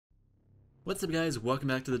What's up guys, welcome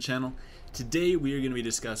back to the channel. Today we are going to be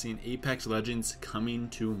discussing Apex Legends coming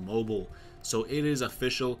to mobile. So it is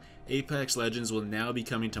official, Apex Legends will now be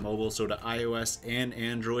coming to mobile, so to iOS and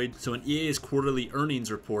Android. So in EA's quarterly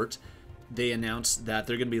earnings report, they announced that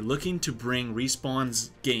they're going to be looking to bring Respawn's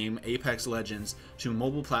game Apex Legends to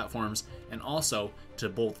mobile platforms and also to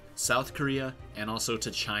both South Korea and also to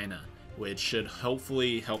China, which should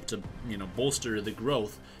hopefully help to bolster the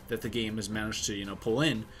growth that the game has managed to pull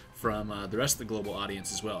in from the rest of the global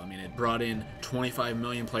audience as well. I mean, it brought in 25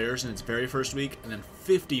 million players in its very first week and then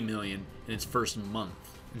 50 million in its first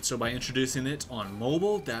month. And so by introducing it on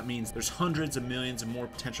mobile, that means there's hundreds of millions of more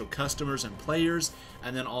potential customers and players,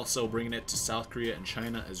 and then also bringing it to South Korea and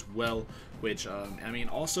China as well, which I mean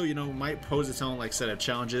also might pose its own set of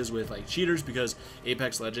challenges with cheaters, because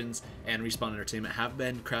Apex Legends and Respawn Entertainment have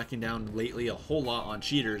been cracking down lately a whole lot on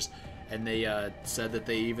cheaters, and they said that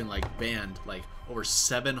they even banned over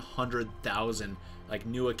 700,000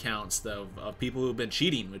 new accounts of people who've been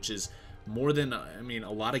cheating, which is more than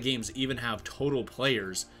a lot of games even have total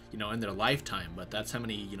players in their lifetime, but that's how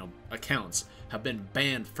many accounts have been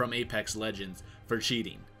banned from Apex Legends for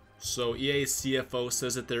cheating. So EA's CFO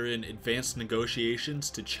says that they're in advanced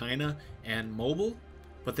negotiations to China and mobile,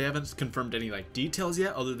 but they haven't confirmed any details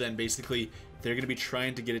yet, other than basically they're going to be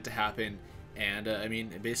trying to get it to happen. And I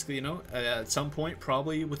mean, basically, at some point,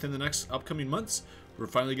 probably within the next upcoming months, we're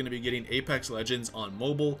finally going to be getting Apex Legends on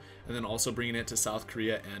mobile, and then also bringing it to South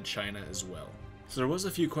Korea and China as well. So there was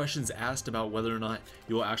a few questions asked about whether or not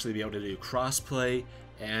you will actually be able to do crossplay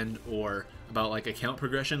and or about account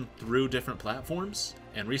progression through different platforms.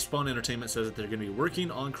 And Respawn Entertainment says that they're going to be working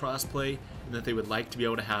on crossplay, and that they would like to be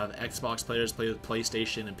able to have Xbox players play with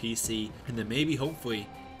PlayStation and PC, and then maybe, hopefully,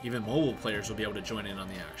 even mobile players will be able to join in on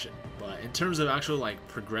the action. But in terms of actual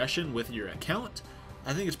progression with your account,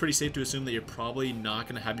 I think it's pretty safe to assume that you're probably not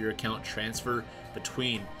going to have your account transfer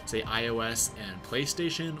between, say, iOS and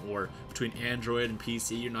PlayStation, or between Android and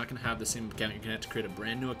PC. You're not going to have the same account. You're going to have to create a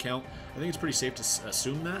brand new account. I think it's pretty safe to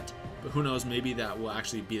assume that, but who knows, maybe that will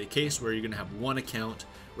actually be the case, where you're going to have one account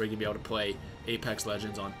where you're going to be able to play Apex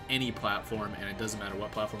Legends on any platform, and it doesn't matter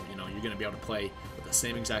what platform, you're going to be able to play with the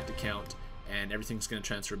same exact account, and everything's going to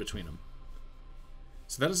transfer between them.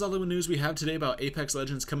 So that is all the news we have today about Apex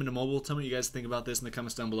Legends coming to mobile. Tell me what you guys think about this in the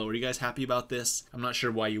comments down below. Are you guys happy about this? I'm not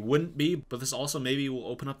sure why you wouldn't be, but this also maybe will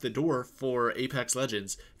open up the door for Apex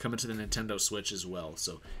Legends coming to the Nintendo Switch as well.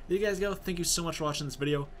 So there you guys go. Thank you so much for watching this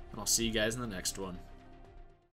video, and I'll see you guys in the next one.